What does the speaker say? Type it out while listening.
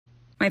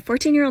My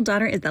 14-year-old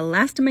daughter is the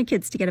last of my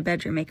kids to get a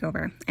bedroom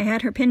makeover. I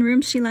had her pin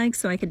rooms she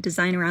likes so I could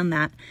design around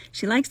that.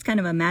 She likes kind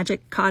of a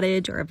magic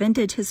cottage or a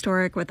vintage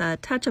historic with a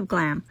touch of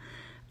glam.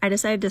 I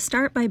decided to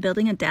start by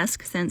building a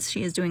desk since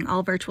she is doing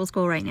all virtual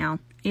school right now.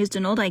 I used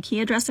an old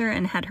IKEA dresser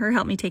and had her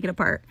help me take it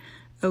apart.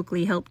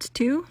 Oakley helped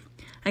too.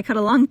 I cut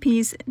a long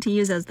piece to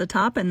use as the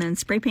top and then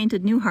spray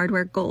painted new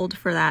hardware gold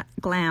for that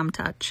glam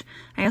touch.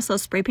 I also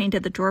spray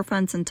painted the drawer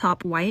fronts and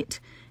top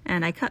white,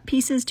 and I cut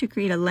pieces to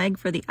create a leg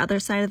for the other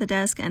side of the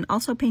desk and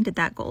also painted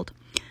that gold.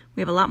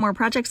 We have a lot more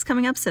projects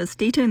coming up, so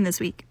stay tuned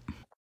this week.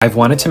 I've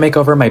wanted to make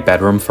over my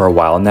bedroom for a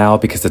while now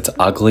because it's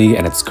ugly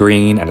and it's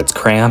green and it's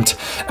cramped.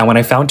 And when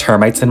I found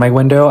termites in my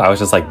window, I was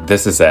just like,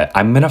 this is it.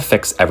 I'm gonna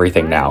fix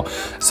everything now.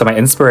 So my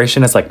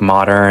inspiration is like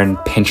modern,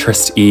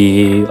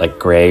 Pinterest-y, like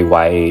gray,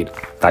 white,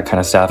 that kind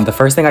of stuff. The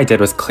first thing I did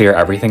was clear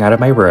everything out of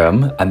my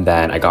room, and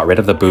then I got rid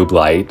of the boob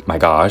light. My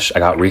gosh, I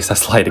got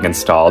recessed lighting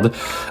installed.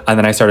 And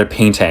then I started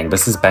painting.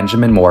 This is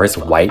Benjamin Moore's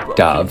White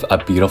Dove, a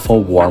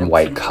beautiful warm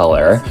white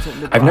color.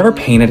 I've never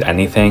painted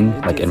anything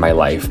like in my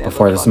life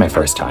before. This is my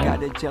first time.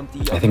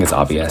 I think it's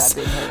obvious.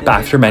 But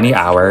after many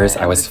hours,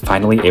 I was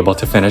finally able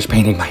to finish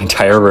painting my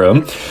entire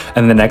room.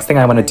 And the next thing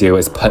I want to do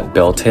is put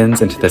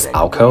built-ins into this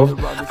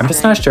alcove. I'm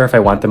just not sure if I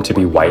want them to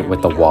be white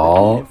with the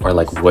wall or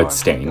like wood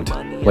stained.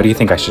 What do you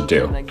think I should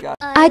do?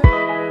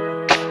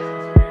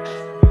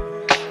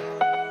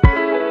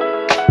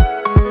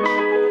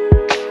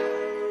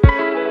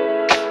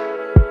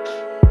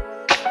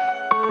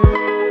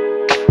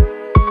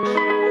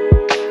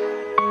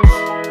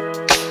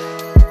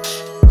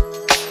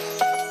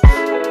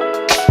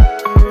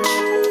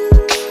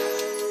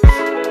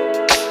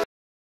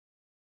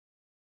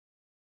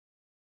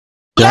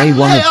 Day 1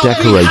 of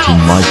decorating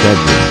my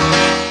bedroom.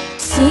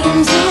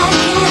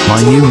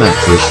 My new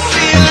mattress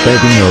and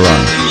bedding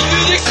arrived.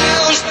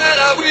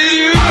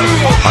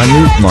 I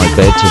moved my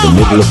bed to the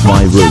middle of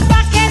my room.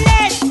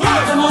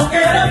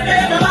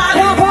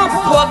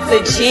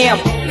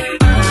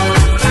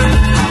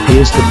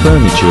 Here's the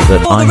furniture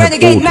that I have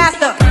ordered.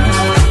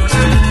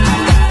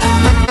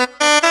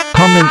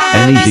 Comment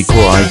any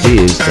decor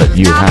ideas that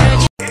you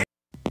have.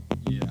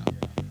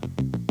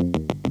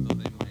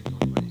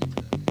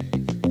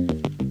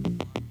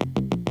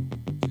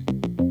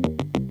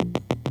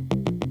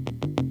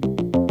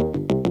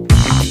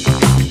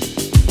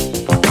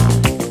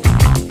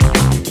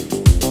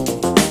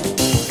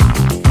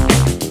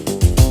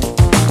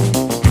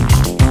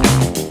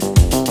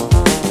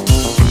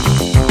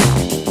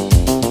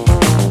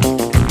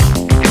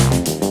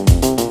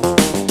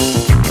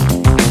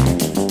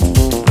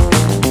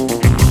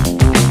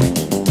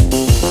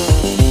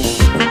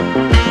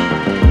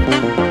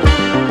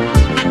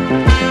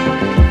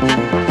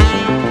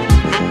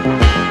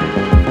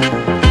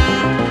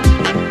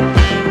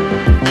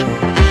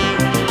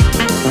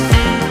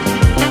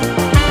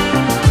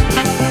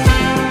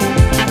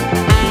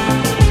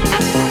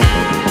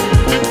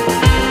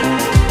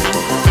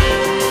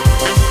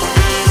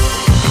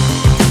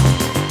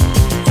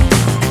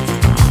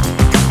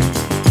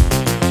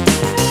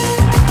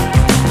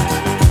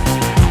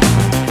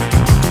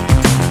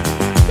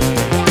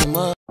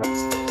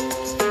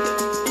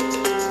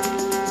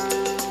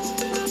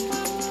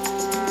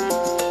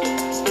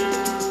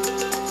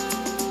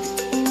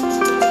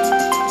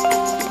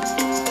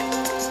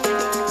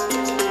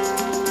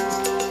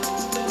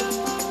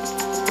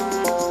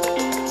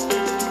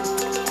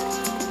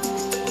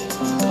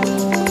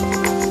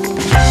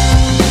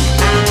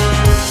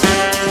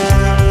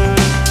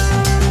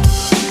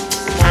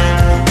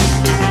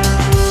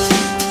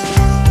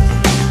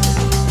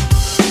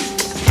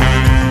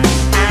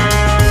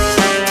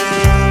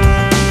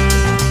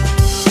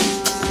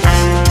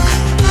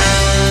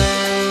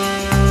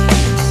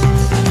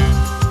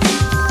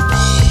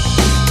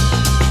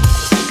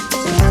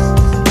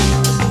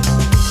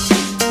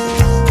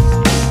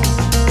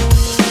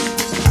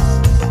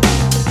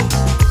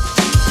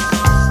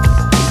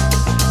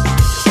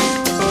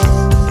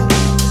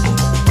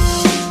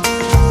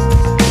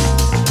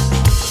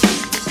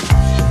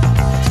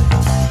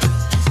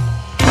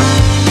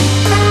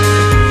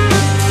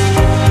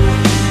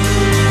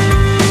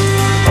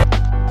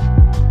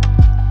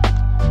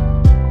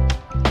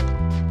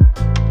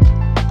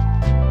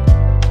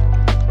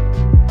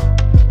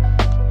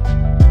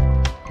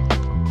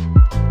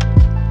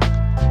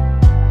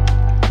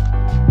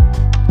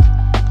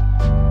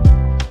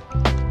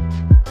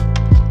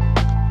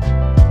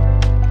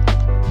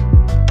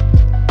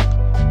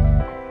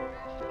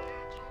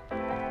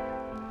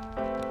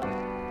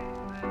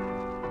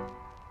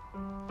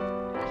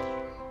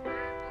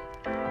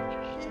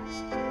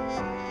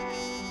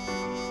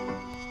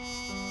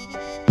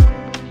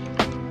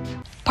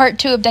 Part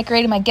 2 of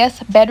decorating my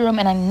guest bedroom,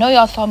 and I know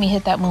y'all saw me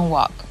hit that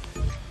moonwalk.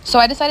 So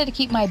I decided to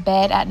keep my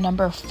bed at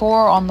number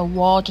 4 on the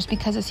wall just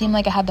because it seemed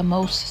like it had the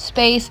most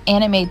space,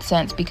 and it made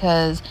sense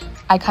because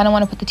I kind of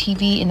want to put the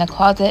TV in the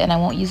closet and I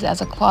won't use it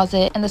as a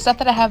closet. And the stuff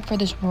that I have for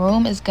this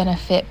room is going to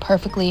fit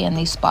perfectly in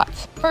these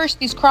spots. First,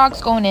 these Crocs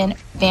going in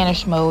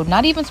vanish mode,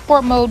 not even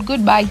sport mode,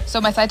 goodbye.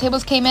 So my side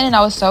tables came in and I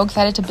was so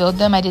excited to build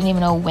them. I didn't even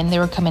know when they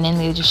were coming in.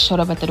 They just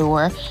showed up at the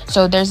door.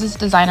 So there's this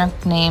designer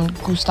named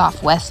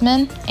Gustav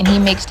Westman and he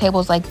makes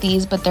tables like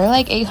these, but they're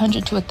like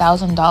 $800 to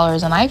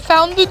 $1,000. And I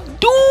found the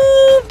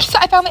dupes.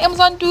 I found the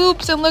Amazon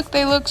dupes and look,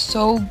 they look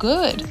so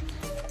good.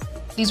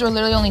 These were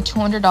literally only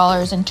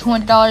 $200, and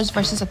 $200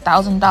 versus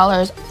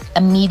 $1,000,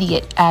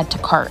 immediate add to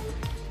cart.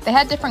 They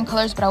had different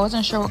colors, but I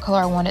wasn't sure what color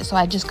I wanted, so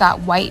I just got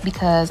white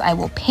because I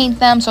will paint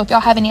them. So if y'all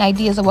have any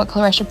ideas of what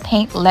color I should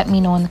paint, let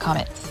me know in the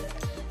comments.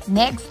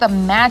 Next, the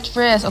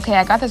mattress. Okay,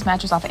 I got this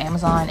mattress off of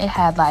Amazon. It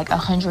had like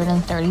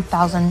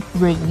 130,000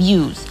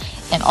 reviews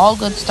and all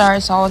good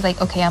stars, so I was like,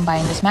 okay, I'm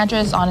buying this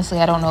mattress. Honestly,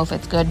 I don't know if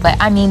it's good, but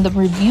I mean, the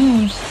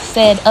reviews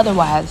said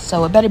otherwise,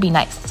 so it better be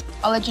nice.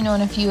 I'll let you know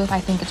in a few if I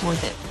think it's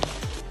worth it.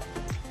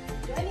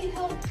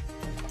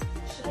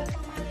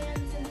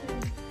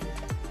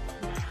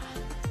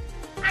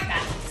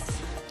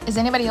 Is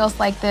anybody else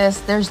like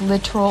this? There's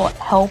literal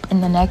help in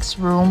the next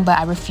room, but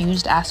I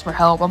refuse to ask for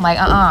help. I'm like,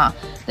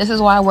 this is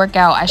why I work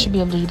out. I should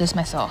be able to do this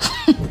myself.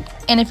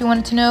 And if you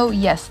wanted to know,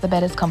 yes, the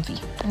bed is comfy.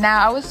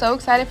 Now, I was so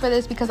excited for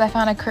this because I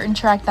found a curtain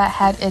track that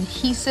had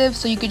adhesive,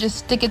 so you could just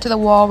stick it to the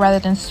wall rather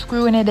than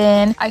screwing it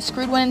in. I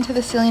screwed one into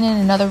the ceiling in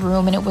another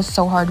room and it was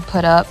so hard to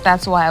put up.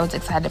 That's why I was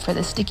excited for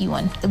this sticky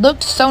one. It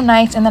looked so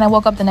nice, and then I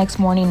woke up the next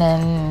morning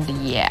and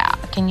yeah,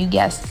 can you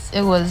guess?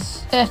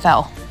 It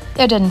fell.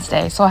 It didn't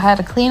stay, so I had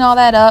to clean all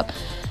that up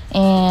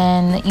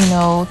and, you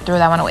know, throw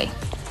that one away.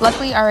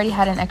 Luckily, I already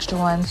had an extra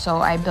one, so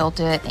I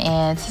built it,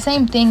 and it's the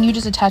same thing. You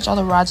just attach all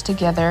the rods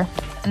together,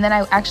 and then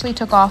I actually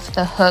took off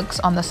the hooks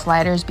on the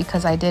sliders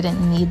because I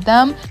didn't need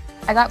them.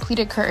 I got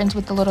pleated curtains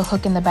with the little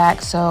hook in the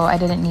back, so I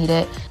didn't need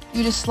it.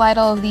 You just slide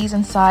all of these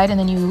inside and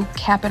then you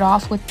cap it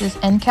off with this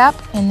end cap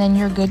and then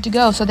you're good to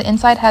go. So the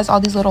inside has all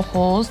these little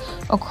holes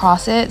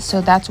across it,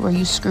 so that's where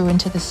you screw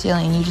into the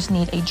ceiling. You just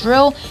need a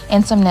drill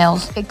and some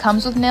nails. It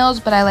comes with nails,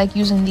 but I like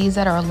using these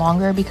that are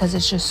longer because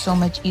it's just so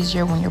much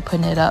easier when you're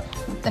putting it up.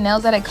 The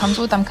nails that it comes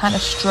with, I'm kind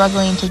of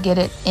struggling to get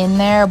it in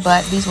there,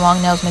 but these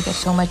long nails make it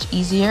so much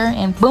easier,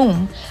 and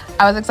boom,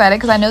 I was excited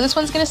because I know this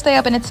one's gonna stay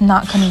up and it's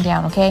not coming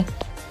down, okay?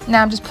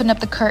 Now I'm just putting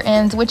up the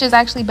curtains, which is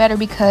actually better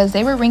because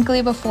they were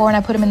wrinkly before and I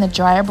put them in the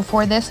dryer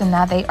before this, and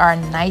now they are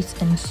nice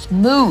and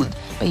smooth.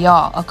 But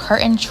y'all, a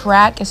curtain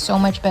track is so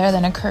much better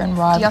than a curtain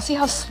rod. Do y'all see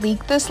how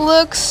sleek this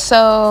looks?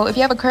 So if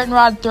you have a curtain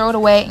rod, throw it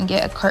away and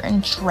get a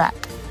curtain track.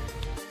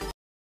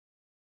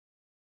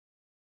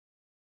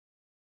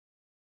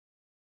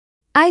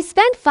 I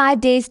spent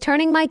 5 days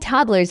turning my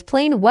toddler's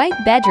plain white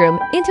bedroom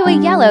into a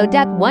yellow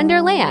duck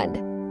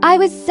wonderland. I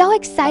was so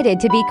excited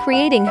to be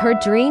creating her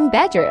dream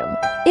bedroom.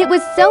 It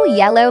was so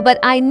yellow, but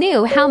I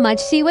knew how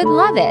much she would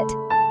love it.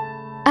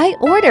 I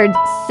ordered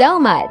so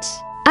much.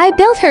 I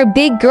built her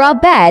big girl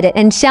bed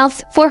and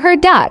shelves for her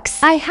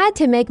ducks. I had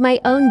to make my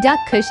own duck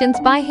cushions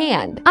by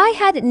hand. I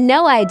had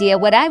no idea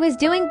what I was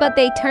doing, but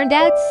they turned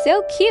out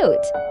so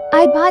cute.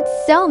 I bought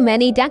so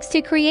many ducks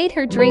to create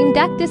her dream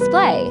duck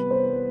display.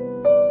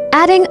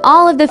 Adding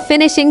all of the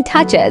finishing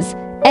touches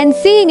and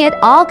seeing it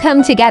all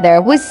come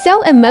together was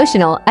so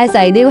emotional, as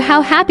I knew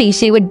how happy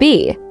she would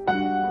be.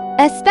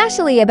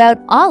 Especially about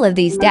all of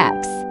these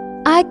ducks.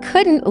 I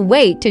couldn't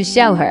wait to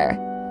show her.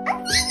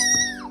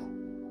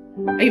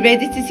 Are you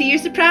ready to see your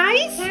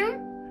surprise? Yeah.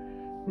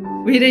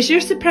 Where is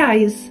your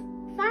surprise?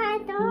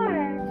 Front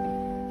door.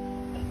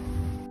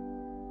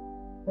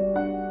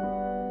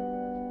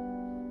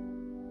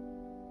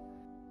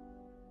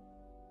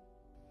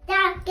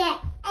 Duck it.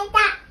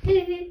 Duck.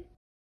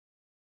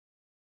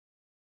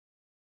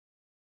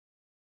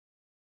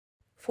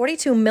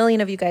 42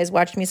 million of you guys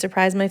watched me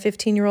surprise my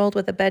 15-year-old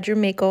with a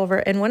bedroom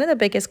makeover, and one of the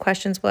biggest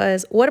questions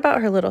was, what about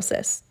her little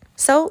sis?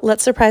 So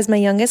let's surprise my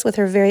youngest with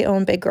her very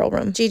own big girl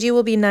room. Gigi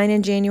will be 9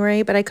 in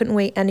January, but I couldn't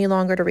wait any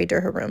longer to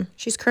redo her room.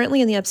 She's currently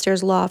in the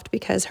upstairs loft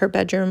because her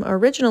bedroom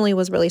originally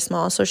was really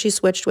small, so she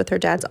switched with her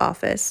dad's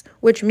office,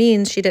 which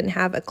means she didn't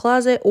have a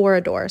closet or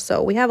a door,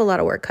 so we have a lot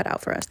of work cut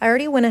out for us. I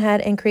already went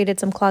ahead and created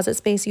some closet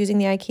space using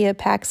the IKEA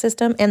pack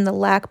system and the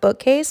lac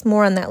bookcase.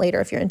 More on that later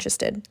if you're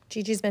interested.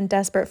 Gigi's been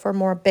desperate for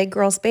more big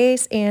girl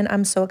space, and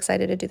I'm so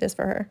excited to do this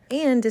for her.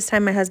 And this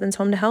time my husband's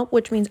home to help,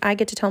 which means I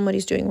get to tell him what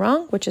he's doing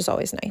wrong, which is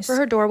always nice. For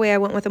her doorway, I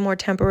went with a more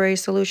temporary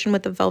solution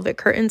with the velvet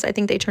curtains. I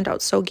think they turned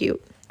out so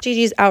cute.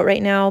 Gigi's out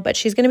right now, but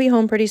she's going to be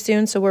home pretty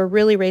soon, so we're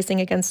really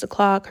racing against the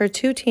clock. Her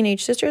 2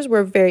 teenage sisters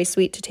were very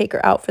sweet to take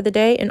her out for the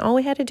day, and all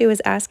we had to do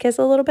is ass kiss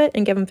a little bit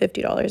and give them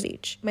 $50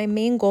 each. My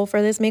main goal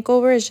for this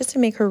makeover is just to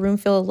make her room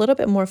feel a little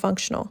bit more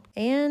functional,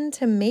 and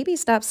to maybe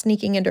stop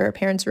sneaking into her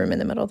parents' room in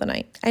the middle of the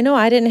night. I know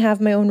I didn't have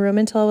my own room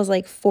until I was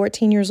like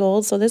 14 years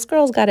old, so this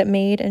girl's got it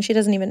made, and she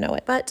doesn't even know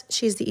it. But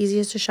she's the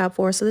easiest to shop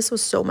for, so this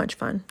was so much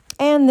fun.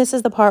 And this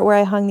is the part where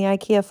I hung the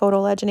IKEA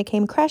photo ledge and it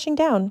came crashing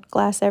down.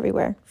 Glass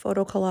everywhere.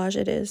 Photo collage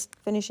it is.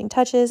 Finishing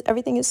touches.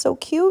 Everything is so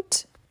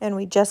cute. And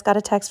we just got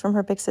a text from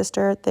her big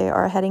sister. They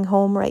are heading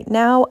home right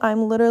now.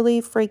 I'm literally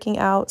freaking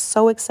out,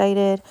 so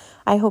excited.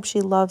 I hope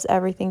she loves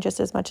everything just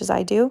as much as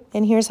I do.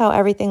 And here's how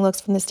everything looks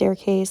from the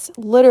staircase.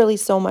 Literally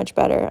so much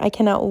better. I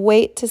cannot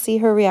wait to see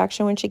her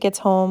reaction when she gets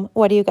home.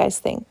 What do you guys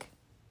think?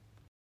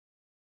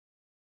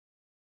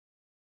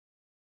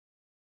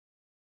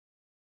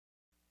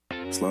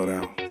 Slow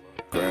down,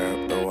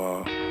 grab the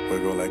wall,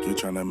 wiggle like you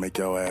tryna make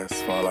your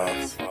ass fall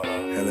off.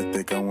 Hella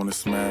thick, I wanna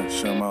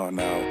smash them all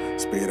now.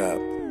 Speed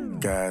up,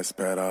 gas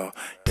pedal,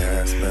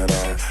 gas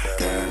pedal,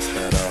 gas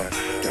pedal,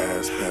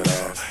 gas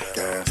pedal,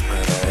 gas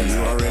pedal. And you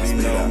already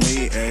know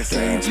me,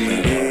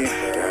 S-A-G-E.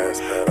 Gas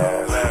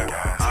pedal,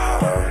 gas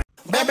pedal.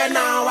 Baby,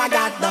 now I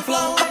got the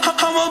flow.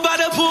 I'm about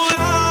to pull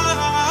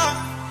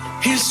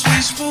up. His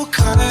wishful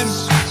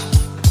cuts,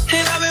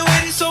 and I've been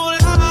waiting so long.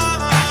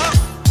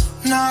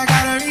 Now I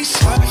gotta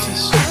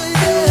resurface.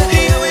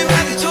 Yeah, we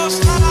ready to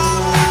start.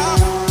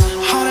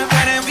 All the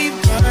bread and we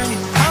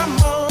burning.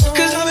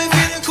 Cause I've been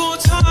feeling cool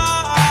time.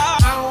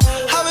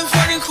 I've been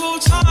fucking cool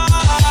time.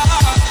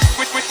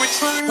 We're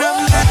turning up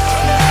now.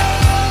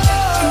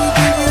 Can you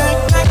give me that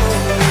back?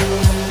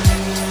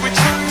 We're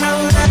turning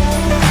up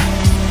now.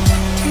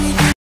 Can you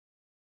give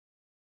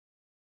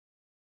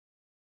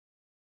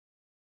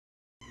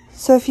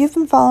So if you've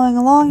been following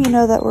along, you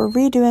know that we're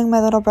redoing my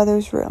little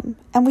brother's room.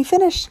 And we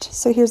finished,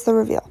 so here's the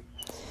reveal.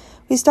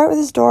 We start with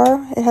his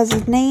door. It has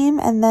his name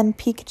and then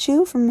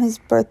Pikachu from his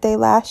birthday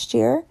last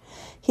year.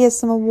 He has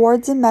some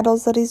awards and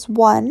medals that he's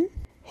won,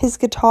 his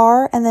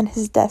guitar, and then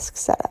his desk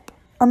setup.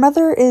 Our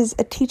mother is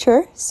a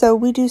teacher, so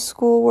we do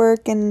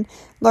schoolwork and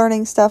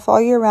learning stuff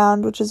all year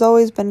round, which has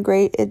always been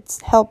great. It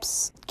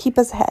helps keep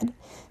us ahead.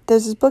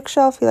 There's his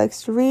bookshelf he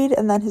likes to read,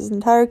 and then his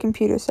entire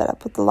computer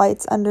setup with the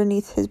lights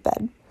underneath his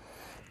bed.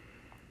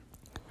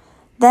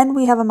 Then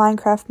we have a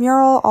Minecraft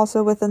mural,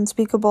 also with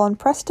Unspeakable and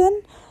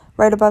Preston,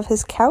 right above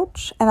his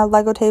couch, and a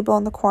Lego table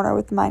in the corner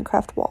with the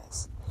Minecraft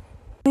walls.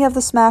 We have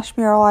the Smash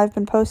mural I've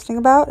been posting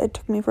about. It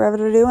took me forever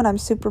to do, and I'm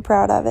super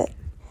proud of it.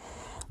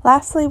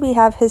 Lastly, we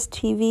have his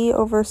TV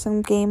over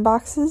some game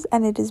boxes,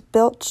 and it is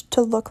built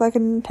to look like a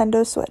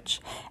Nintendo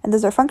Switch. And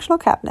those are functional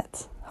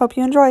cabinets. Hope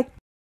you enjoy.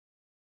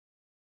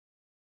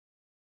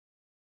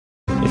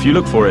 If you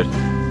look for it,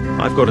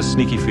 I've got a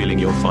sneaky feeling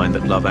you'll find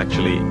that love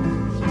actually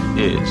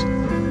is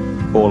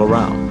all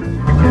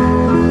around.